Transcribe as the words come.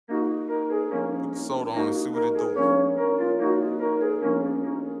Put the soda on and see what it do.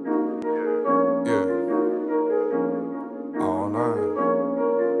 Yeah. All night.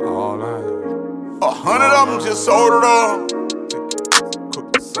 All night. 100 of them just sold it up.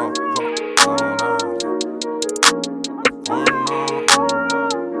 Cook the salt up all night. Hey,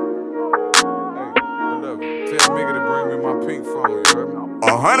 whatever. Tell Migga to bring me my pink phone, you heard me?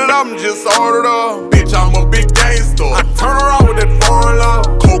 100 of them just sold it up. Bitch, I'm a big gangster. I turn around with that foreign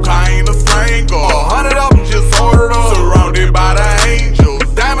love. Cocaine a slango. 100 of them just sold it up. Surrounded by the angels.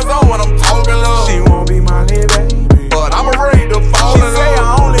 Diamonds on when I'm talking love. She won't be my little baby, but I'm afraid to fall she in say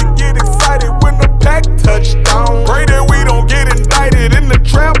love. I only get excited when the pack touchdown. Pray that we don't get indicted in the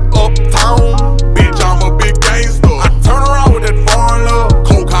trap uptown. Bitch, I'm a big gangster. I turn around with that foreign love.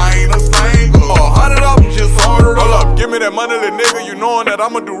 Cocaine a slango. 100 of them just sold it up. Hold up, give me that money, little nigga. You knowin' that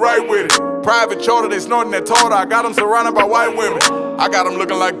I'ma do right with it. Private charter, they snorting that tartar. I got them surrounded by white women. I got them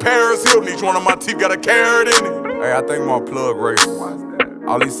looking like Paris Hilton. Each one of my teeth got a carrot in it. Hey, I think my plug racist.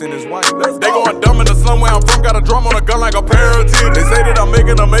 All he seen is white. They going dumb in the slum where I'm from. Got a drum on a gun like a pair of titties. They say that I'm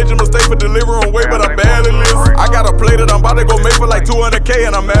making a major mistake for delivering weight, but I barely listen. I got a play that I'm about to go make for like 200K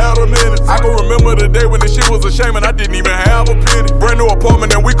and I'm out of minutes. I can remember the day when this shit was a shame and I didn't even have a penny. Brand new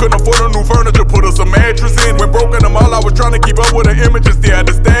apartment and we couldn't afford a new furniture. Put us a mattress in. When broken them all, I was trying to keep up with the images. Still had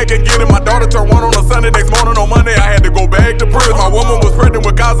to stack and get it. My daughter turned 1 on a Sunday. Next morning on Monday, I had to go back to prison. My woman was pregnant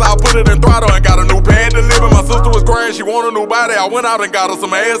with Gaza. I put it in throttle and got a new pad to live in. My sister was crying. She wanted a new body. I went out and got her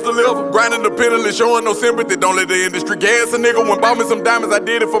some ass to live. Grinding independently, showing no sympathy. Don't let the industry gas a nigga. When bought me some diamonds, I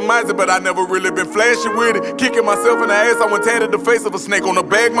did it for mindset, but I never really been flashy with it. Kicking myself in the ass, I went tatted the face of a snake on the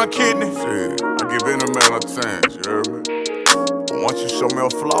bag, my kidney. Shit, I give any man a chance, you heard me? But once you show me a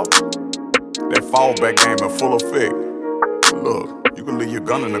flaw, that fallback game in full effect. Look, you can leave your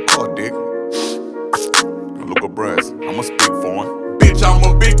gun in the car, dick. Look at Brass, I'ma speak for him. Bitch, I'm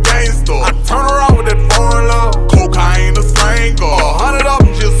a big gangster. I turn around with that foreign love. Cocaine a slango. 100 of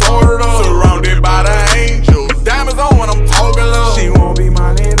them just sold it up. Surrounded by the angels. Diamonds on when I'm talking love. she won't be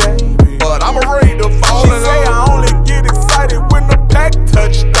my little baby, But I'm afraid to fall she in say love. I only get excited when the pack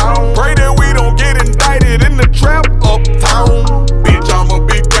touchdown. Pray that we don't get indicted in the trap uptown. Bitch, I'm a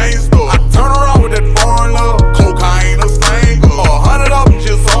big gangster. I turn around with that foreign love. Cocaine a slango. 100 of them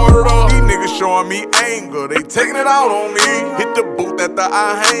just sold it up. These niggas showing me anger. They taking it out on me. Hit the booth after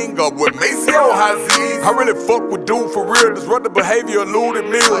I hang up with Maceo Haziz. I really fuck with dude for real. Disruptive behavior, eluded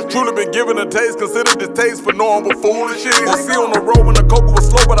meals. Truly been given a taste, considered this taste for normal foolish shit. Was see on the road when the coca was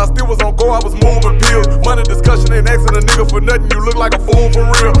slow, but I still was on go. I was moving pills. Money discussion ain't asking a nigga for nothing. You look like a fool for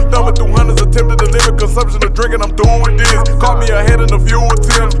real. Thumbing through hundreds, attempted to limit consumption of drinking. I'm through with this. Caught me ahead in a few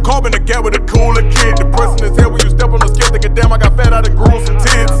attempts. Caught me in the gap with a cooler kid. Depressing as hell when you step on the scale. Thinking damn, I got fat out and grew some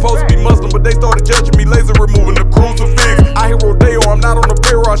tits. Supposed to be Muslim, but they started judging me. Laser removing the crucifix. I hear Rodeo, I'm not on the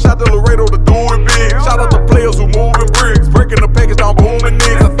payroll. I shot the Laredo to do it big. Shout out to players who moving bricks. Breaking the package down, booming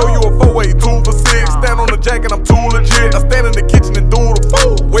niggas. I throw you a 4-way, 2 for 6. Stand on the jack and I'm too legit. I stand in the kitchen and do the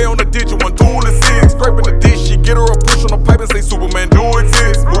food. Way on the ditch and 1 tool and 6. Scraping the dish, she get her a push on the pipe and say Superman do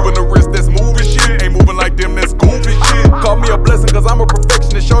exist. Moving the wrist, that's moving shit. Ain't moving like them, that's goofy shit. Call me a blessing cause I'm a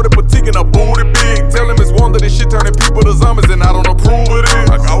perfectionist. Showed it fatigue and a booty big. Tell him it's wonder this shit turning people to zombies and I don't approve of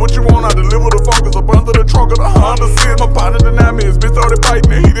this. I got what you want, I deliver the focus up under the trunk of the Honda Civic. My partner denied me, his bitch started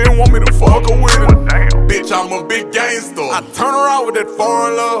biting and he didn't want me to fuck her with it. Bitch, I'm a big gangster. I turn around with that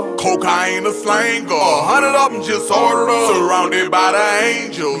foreign love. Cocaine a slango. 100 of them just ordered up. Surrounded by the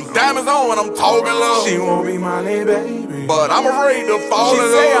angels. Diamonds on when I'm talking love. she won't be my little baby, But I'm afraid to fall she in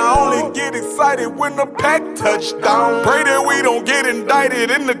say love. I only get excited when the pack touchdown. Pray that we don't get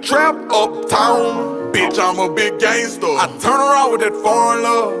indicted in the trap uptown. Bitch, I'm a big gangster. I turn around with that foreign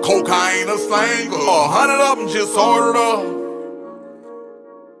love. Cocaine a slango. 100 of them just ordered up.